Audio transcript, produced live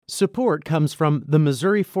Support comes from the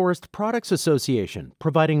Missouri Forest Products Association,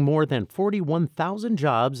 providing more than 41,000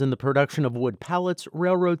 jobs in the production of wood pallets,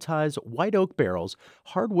 railroad ties, white oak barrels,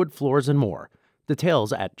 hardwood floors, and more.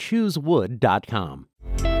 Details at choosewood.com.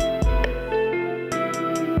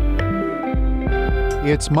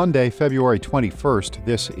 It's Monday, February 21st.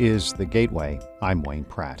 This is The Gateway. I'm Wayne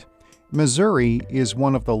Pratt. Missouri is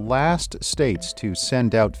one of the last states to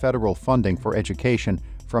send out federal funding for education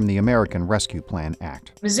from the American Rescue Plan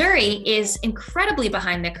Act. Missouri is incredibly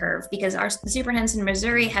behind the curve because our superintendents in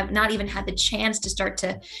Missouri have not even had the chance to start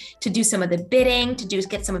to do some of the bidding,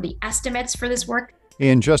 get some of the estimates for this work.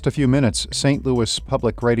 In just a few minutes, St. Louis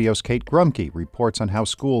Public Radio's Kate Grumke reports on how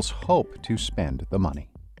schools hope to spend the money.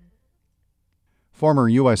 Former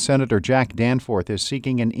U.S. Senator Jack Danforth is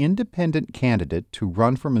seeking an independent candidate to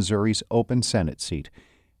run for Missouri's open Senate seat.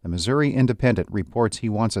 The Missouri Independent reports he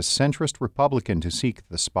wants a centrist Republican to seek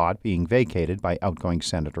the spot being vacated by outgoing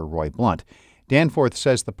Senator Roy Blunt. Danforth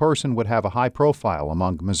says the person would have a high profile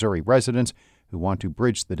among Missouri residents who want to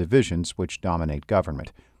bridge the divisions which dominate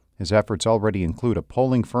government. His efforts already include a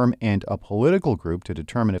polling firm and a political group to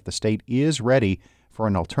determine if the state is ready for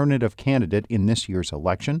an alternative candidate in this year's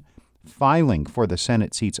election. Filing for the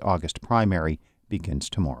Senate seat's August primary begins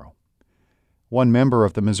tomorrow. One member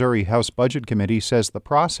of the Missouri House Budget Committee says the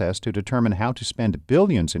process to determine how to spend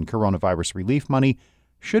billions in coronavirus relief money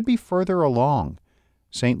should be further along.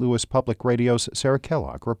 St. Louis Public Radio's Sarah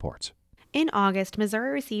Kellogg reports. In August, Missouri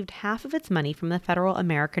received half of its money from the Federal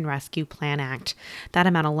American Rescue Plan Act. That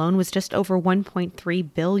amount alone was just over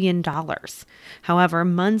 $1.3 billion. However,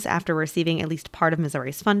 months after receiving at least part of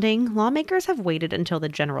Missouri's funding, lawmakers have waited until the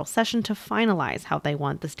general session to finalize how they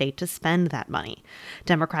want the state to spend that money.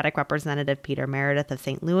 Democratic Representative Peter Meredith of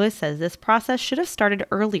St. Louis says this process should have started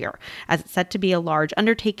earlier, as it's set to be a large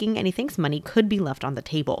undertaking and he thinks money could be left on the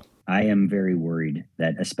table. I am very worried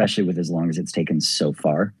that, especially with as long as it's taken so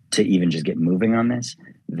far to even just get moving on this,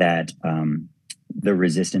 that the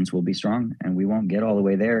resistance will be strong and we won't get all the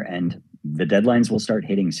way there. And the deadlines will start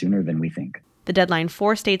hitting sooner than we think. The deadline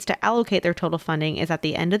for states to allocate their total funding is at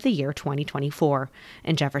the end of the year 2024.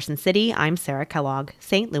 In Jefferson City, I'm Sarah Kellogg,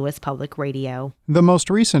 St. Louis Public Radio. The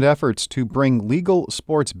most recent efforts to bring legal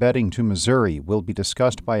sports betting to Missouri will be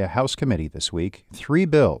discussed by a House committee this week. 3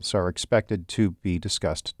 bills are expected to be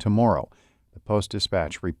discussed tomorrow. The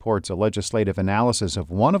Post-Dispatch reports a legislative analysis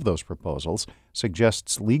of one of those proposals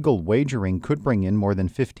suggests legal wagering could bring in more than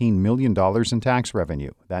 $15 million in tax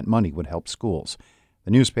revenue. That money would help schools. The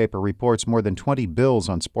newspaper reports more than 20 bills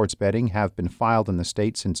on sports betting have been filed in the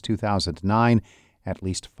state since 2009. At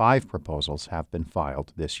least 5 proposals have been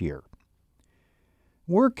filed this year.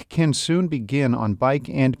 Work can soon begin on bike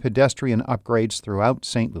and pedestrian upgrades throughout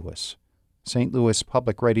St. Louis. St. Louis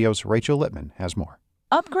Public Radio's Rachel Littman has more.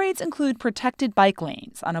 Upgrades include protected bike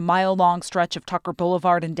lanes on a mile-long stretch of Tucker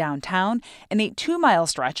Boulevard in downtown and a 2-mile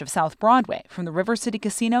stretch of South Broadway from the River City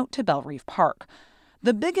Casino to Belle Reef Park.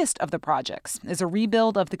 The biggest of the projects is a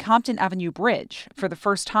rebuild of the Compton Avenue Bridge. For the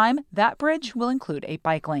first time, that bridge will include a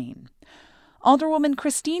bike lane. Alderwoman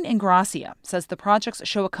Christine Ingracia says the projects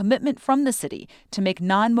show a commitment from the city to make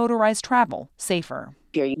non-motorized travel safer.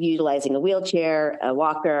 If you're utilizing a wheelchair, a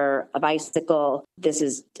walker, a bicycle, this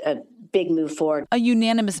is a big move forward. A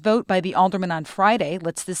unanimous vote by the alderman on Friday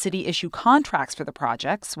lets the city issue contracts for the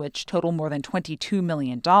projects, which total more than $22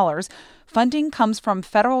 million. Funding comes from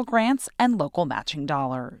federal grants and local matching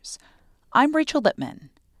dollars. I'm Rachel Littman,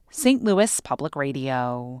 St. Louis Public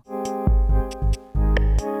Radio.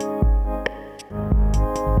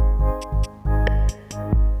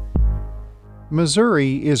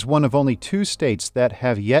 Missouri is one of only 2 states that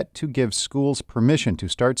have yet to give schools permission to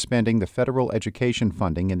start spending the federal education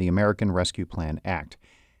funding in the American Rescue Plan Act.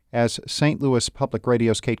 As St. Louis Public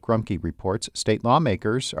Radio's Kate Grumke reports, state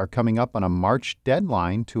lawmakers are coming up on a March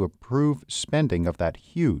deadline to approve spending of that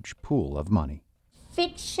huge pool of money.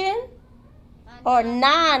 Fiction or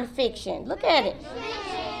nonfiction? Look at it.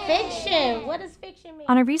 Fiction. What does fiction mean?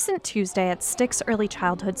 On a recent Tuesday at Sticks Early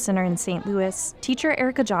Childhood Center in St. Louis, teacher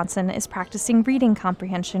Erica Johnson is practicing reading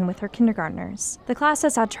comprehension with her kindergartners. The class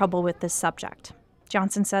has had trouble with this subject.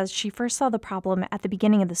 Johnson says she first saw the problem at the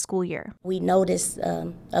beginning of the school year. We noticed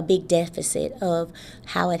a big deficit of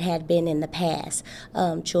how it had been in the past.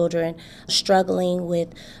 Children struggling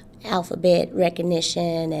with alphabet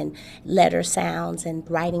recognition and letter sounds and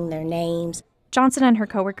writing their names. Johnson and her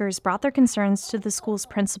coworkers brought their concerns to the school's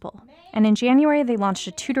principal, and in January they launched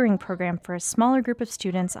a tutoring program for a smaller group of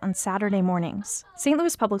students on Saturday mornings. St.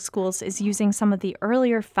 Louis Public Schools is using some of the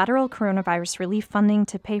earlier federal coronavirus relief funding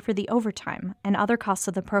to pay for the overtime and other costs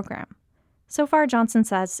of the program. So far, Johnson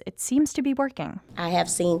says it seems to be working. I have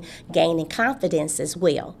seen gaining confidence as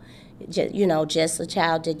well. Just a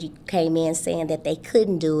child that you came in saying that they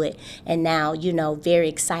couldn't do it, and now, very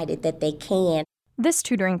excited that they can. This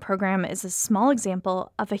tutoring program is a small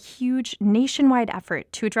example of a huge nationwide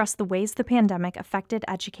effort to address the ways the pandemic affected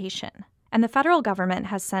education. And the federal government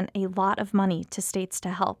has sent a lot of money to states to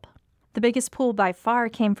help. The biggest pool by far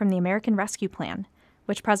came from the American Rescue Plan,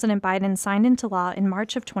 which President Biden signed into law in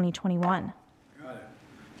March of 2021. Got it.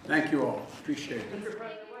 Thank you all. Appreciate it.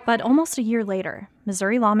 But almost a year later,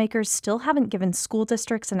 Missouri lawmakers still haven't given school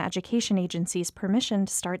districts and education agencies permission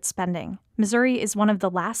to start spending. Missouri is one of the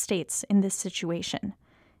last states in this situation.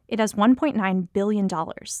 It has $1.9 billion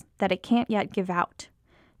that it can't yet give out,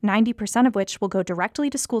 90% of which will go directly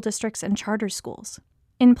to school districts and charter schools.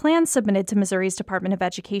 In plans submitted to Missouri's Department of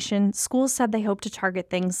Education, schools said they hope to target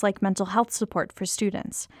things like mental health support for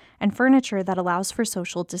students and furniture that allows for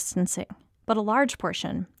social distancing. But a large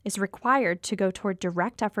portion is required to go toward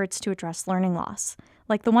direct efforts to address learning loss,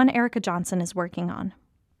 like the one Erica Johnson is working on.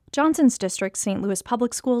 Johnson's district, St. Louis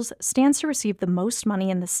Public Schools, stands to receive the most money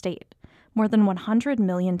in the state, more than $100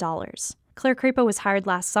 million. Claire Crapo was hired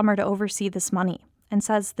last summer to oversee this money and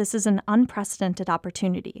says this is an unprecedented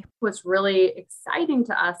opportunity. What's really exciting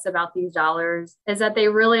to us about these dollars is that they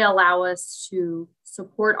really allow us to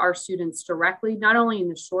support our students directly, not only in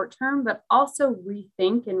the short term, but also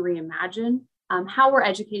rethink and reimagine how we're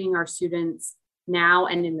educating our students now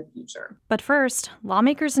and in the future. But first,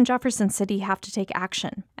 lawmakers in Jefferson City have to take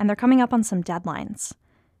action, and they're coming up on some deadlines.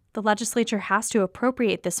 The legislature has to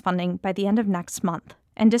appropriate this funding by the end of next month,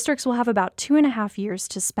 and districts will have about 2.5 years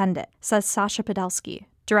to spend it, says Sasha Podolsky,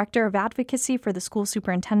 Director of Advocacy for the School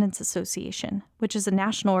Superintendents Association, which is a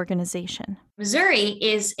national organization. Missouri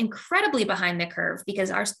is incredibly behind the curve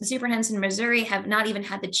because our superintendents in Missouri have not even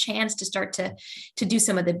had the chance to start to do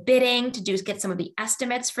some of the bidding, to get some of the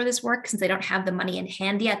estimates for this work since they don't have the money in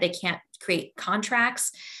hand yet. They can't create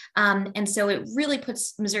contracts. And so it really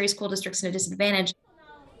puts Missouri school districts in a disadvantage.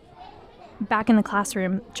 Back in the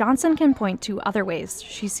classroom, Johnson can point to other ways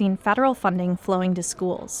she's seen federal funding flowing to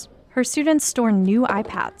schools. Her students store new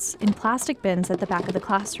iPads in plastic bins at the back of the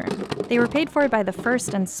classroom. They were paid for by the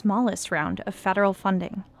first and smallest round of federal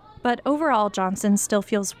funding. But overall, Johnson still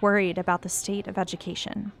feels worried about the state of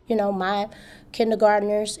education. My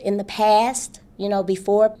kindergartners in the past,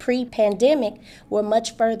 before pre-pandemic, were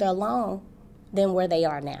much further along than where they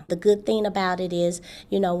are now. The good thing about it is,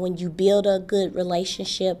 when you build a good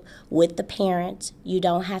relationship with the parents, you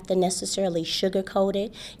don't have to necessarily sugarcoat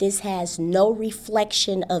it. This has no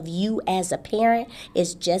reflection of you as a parent.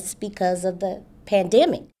 It's just because of the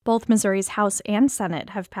pandemic. Both Missouri's House and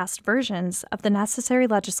Senate have passed versions of the necessary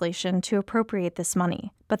legislation to appropriate this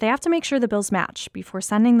money, but they have to make sure the bills match before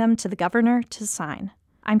sending them to the governor to sign.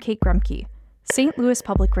 I'm Kate Grumke, St. Louis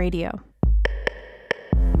Public Radio.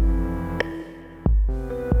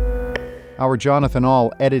 Our Jonathan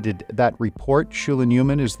Ahl edited that report. Shula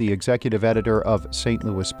Newman is the executive editor of St.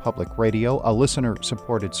 Louis Public Radio, a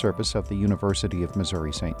listener-supported service of the University of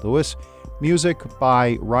Missouri St. Louis. Music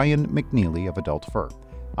by Ryan McNeely of Adult Fur.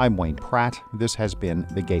 I'm Wayne Pratt. This has been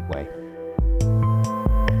The Gateway.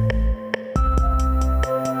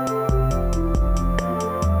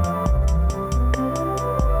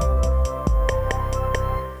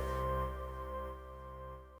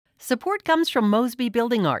 Support comes from Mosby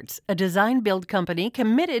Building Arts, a design-build company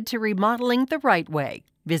committed to remodeling the right way.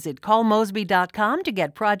 Visit callmosby.com to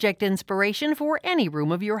get project inspiration for any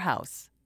room of your house.